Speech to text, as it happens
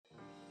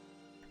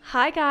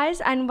Hi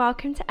guys, and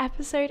welcome to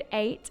episode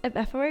 8 of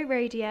FRA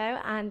Radio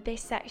and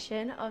this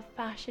section of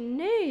fashion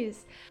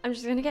news. I'm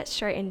just going to get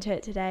straight into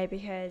it today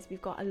because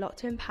we've got a lot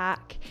to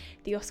unpack.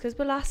 The Oscars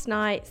were last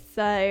night,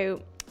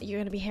 so you're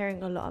going to be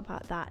hearing a lot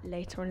about that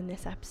later on in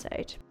this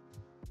episode.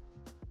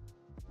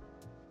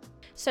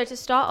 So to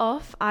start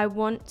off, I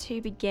want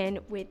to begin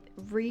with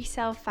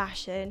resale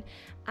fashion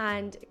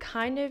and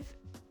kind of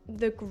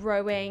the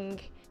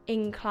growing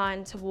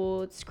incline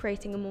towards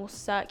creating a more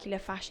circular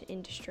fashion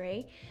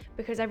industry,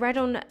 because I read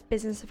on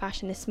Business of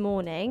Fashion this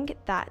morning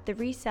that the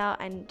resale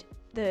and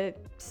the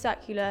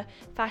circular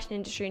fashion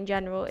industry in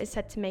general is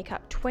said to make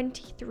up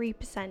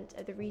 23%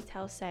 of the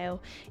retail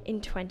sale in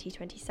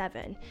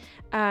 2027,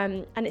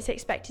 and it's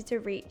expected to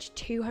reach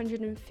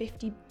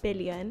 250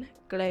 billion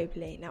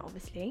globally. Now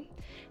obviously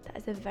that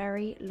is a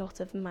very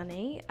lot of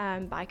money,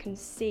 but I can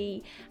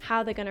see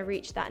how they're going to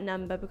reach that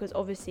number, because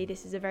obviously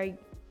this is a very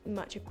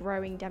much a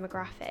growing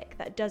demographic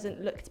that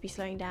doesn't look to be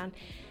slowing down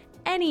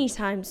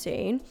anytime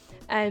soon.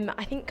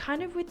 I think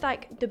kind of with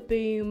like the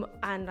boom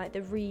and like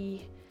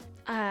the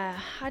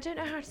I don't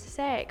know how to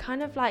say it,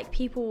 kind of like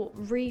people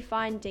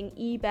refinding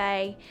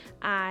eBay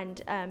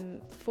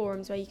and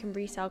forums where you can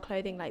resell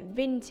clothing like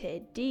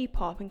Vinted,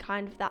 Depop, and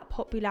kind of that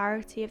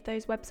popularity of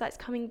those websites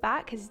coming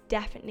back has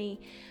definitely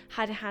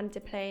had a hand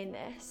to play in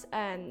this.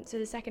 So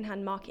the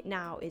secondhand market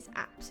now is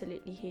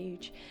absolutely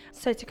huge.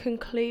 So to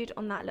conclude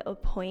on that little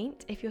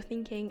point, if you're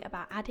thinking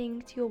about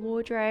adding to your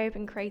wardrobe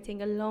and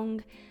creating a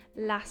long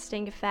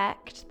lasting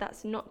effect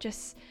that's not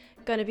just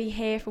going to be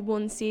here for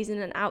one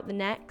season and out the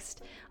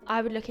next,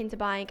 I would look into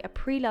buying a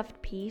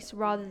pre-loved piece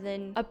rather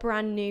than a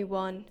brand new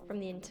one from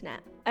the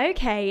internet.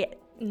 Okay,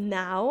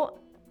 now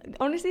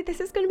honestly this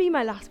is going to be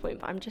my last point,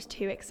 but I'm just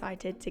too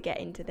excited to get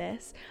into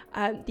this.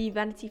 The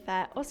Vanity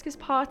Fair Oscars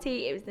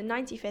party, it was the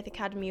 95th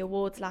Academy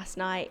Awards last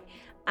night,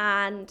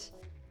 and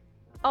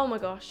oh my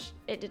gosh,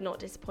 it did not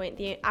disappoint.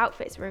 The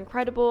outfits were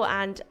incredible,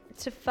 and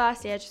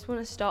firstly I just want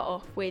to start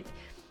off with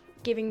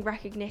giving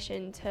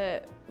recognition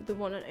to the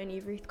one and only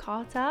Ruth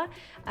Carter.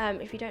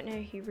 If you don't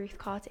know who Ruth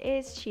Carter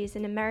is, she is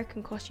an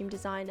American costume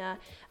designer,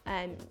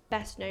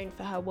 best known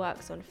for her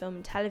works on film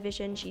and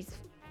television. She's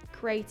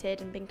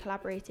created and been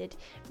collaborated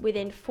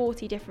within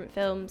 40 different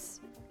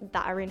films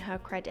that are in her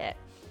credit.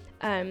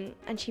 And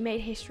she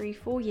made history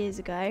 4 years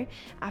ago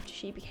after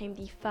she became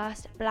the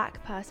first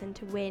black person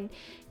to win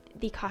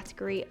the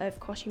category of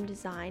costume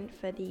design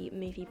for the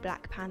movie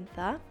Black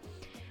Panther.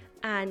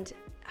 And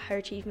her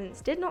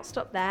achievements did not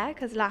stop there,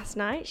 because last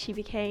night she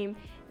became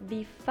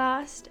the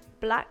first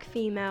black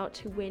female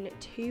to win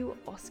 2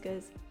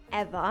 Oscars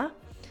ever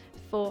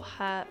for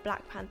her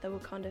Black Panther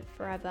Wakanda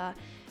Forever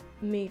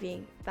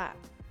movie. That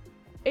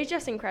is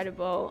just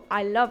incredible.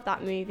 I love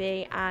that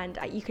movie, and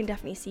you can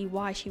definitely see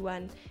why she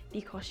won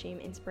the costume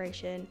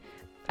inspiration.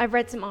 I've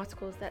read some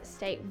articles that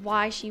state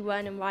why she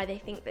won and why they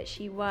think that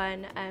she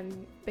won,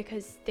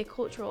 because the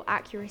cultural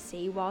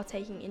accuracy while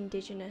taking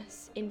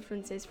indigenous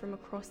influences from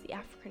across the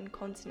African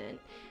continent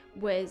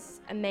was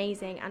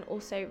amazing, and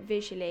also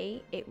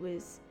visually it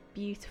was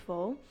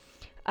beautiful.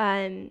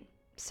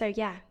 So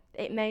yeah,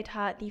 it made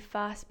her the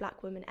first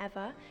black woman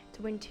ever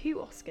to win 2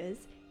 Oscars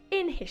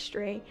in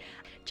history.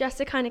 Just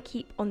to kind of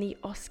keep on the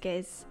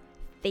Oscars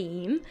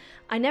theme,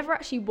 I never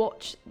actually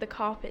watch the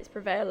carpets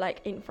prevail like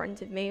in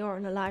front of me or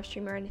on a live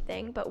stream or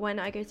anything, but when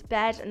I go to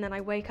bed and then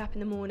I wake up in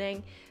the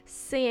morning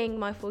seeing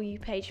my For You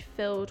page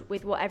filled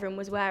with what everyone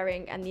was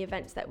wearing and the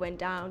events that went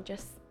down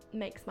just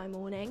makes my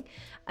morning.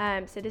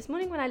 So this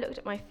morning when I looked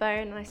at my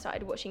phone and I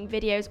started watching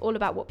videos all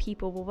about what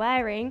people were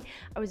wearing,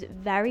 I was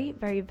very,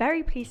 very,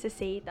 very pleased to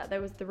see that there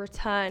was the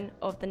return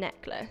of the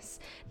necklace.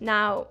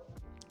 Now,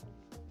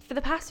 for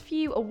the past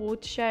few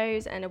award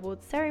shows and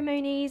award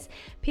ceremonies,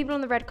 people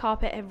on the red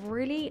carpet have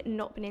really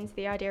not been into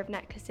the idea of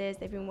necklaces.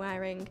 They've been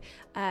wearing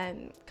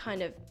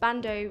kind of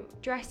bandeau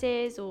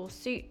dresses or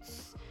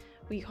suits.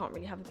 Well, you can't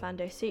really have a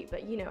bandeau suit,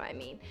 but you know what I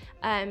mean.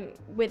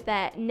 With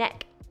their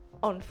neck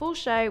on full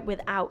show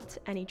without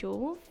any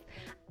jewels.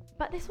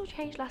 But this all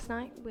changed last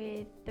night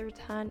with the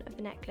return of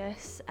the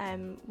necklace.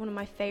 One of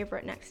my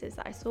favourite necklaces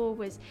that I saw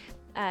was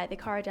the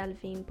Cara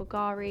Delevingne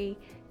Bulgari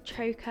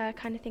choker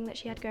kind of thing that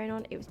she had going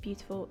on. It was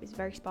beautiful, it was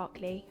very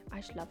sparkly, I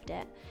just loved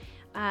it.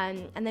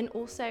 And then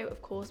also,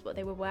 of course, what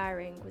they were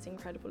wearing was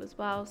incredible as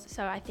well.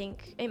 So I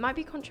think it might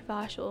be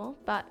controversial,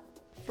 but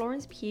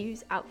Florence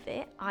Pugh's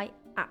outfit I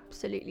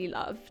absolutely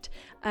loved.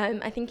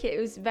 I think it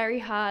was very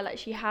her, like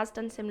she has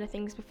done similar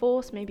things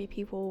before, so maybe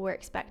people were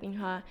expecting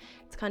her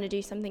to kind of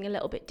do something a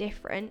little bit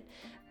different,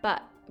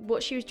 but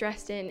what she was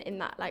dressed in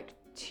that like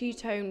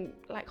two-tone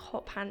like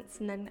hot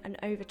pants and then an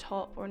over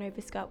top or an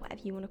overskirt,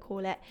 whatever you want to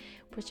call it,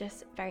 was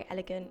just very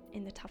elegant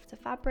in the taffeta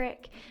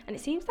fabric. And it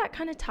seems that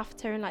kind of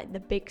taffeta and like the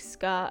big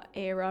skirt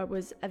era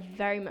was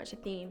very much a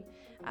theme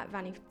at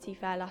Vanity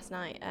Fair last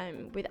night,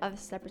 with other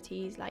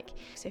celebrities like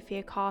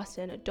Sophia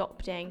Carson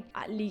adopting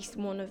at least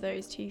one of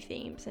those 2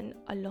 themes and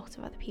a lot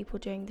of other people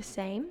doing the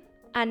same.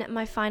 And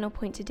my final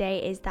point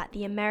today is that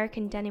the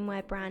American denim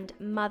wear brand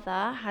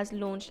Mother has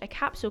launched a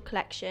capsule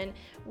collection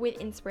with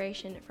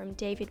inspiration from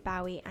David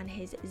Bowie and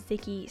his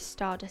Ziggy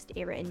Stardust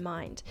era in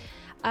mind.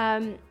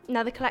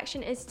 Now the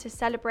collection is to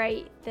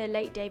celebrate the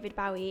late David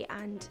Bowie,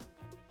 and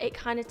it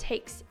kind of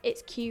takes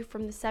its cue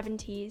from the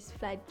 70s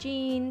flared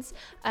jeans,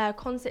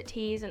 concert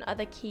tees and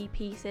other key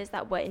pieces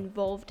that were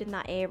involved in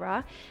that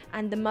era,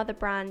 and the Mother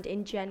brand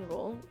in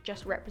general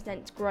just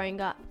represents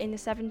growing up in the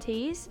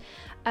 70s.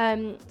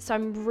 So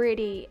I'm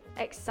really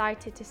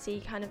excited to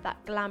see kind of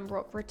that glam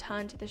rock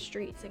return to the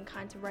streets and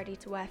kind of ready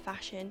to wear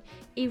fashion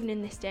even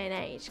in this day and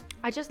age.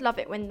 I just love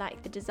it when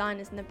like the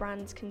designers and the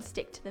brands can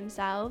stick to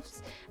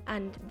themselves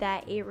and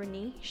their era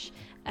niche,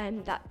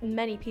 that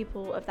many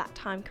people of that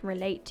time can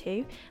relate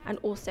to, and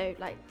also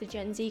like the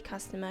Gen Z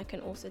customer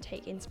can also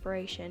take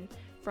inspiration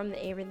from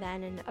the era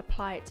then and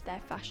apply it to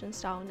their fashion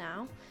style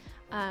now.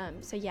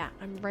 So yeah,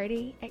 I'm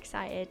really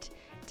excited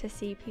to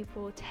see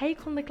people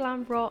take on the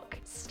glam rock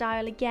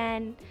style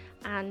again,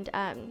 and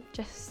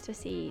just to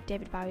see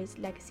David Bowie's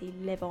legacy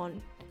live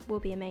on will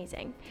be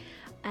amazing.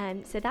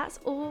 So that's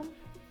all.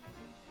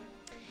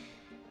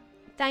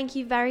 Thank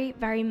you very,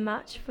 very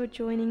much for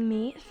joining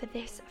me for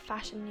this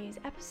fashion news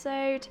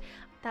episode.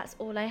 That's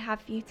all I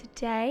have for you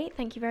today.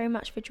 Thank you very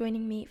much for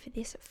joining me for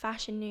this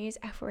Fashion News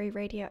FRA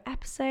Radio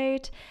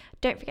episode.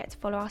 Don't forget to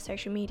follow our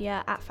social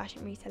media at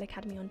Fashion Retail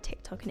Academy on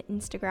TikTok and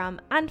Instagram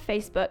and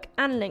Facebook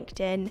and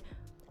LinkedIn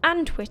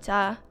and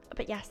Twitter.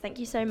 But yes, thank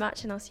you so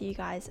much, and I'll see you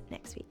guys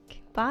next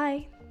week.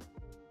 Bye.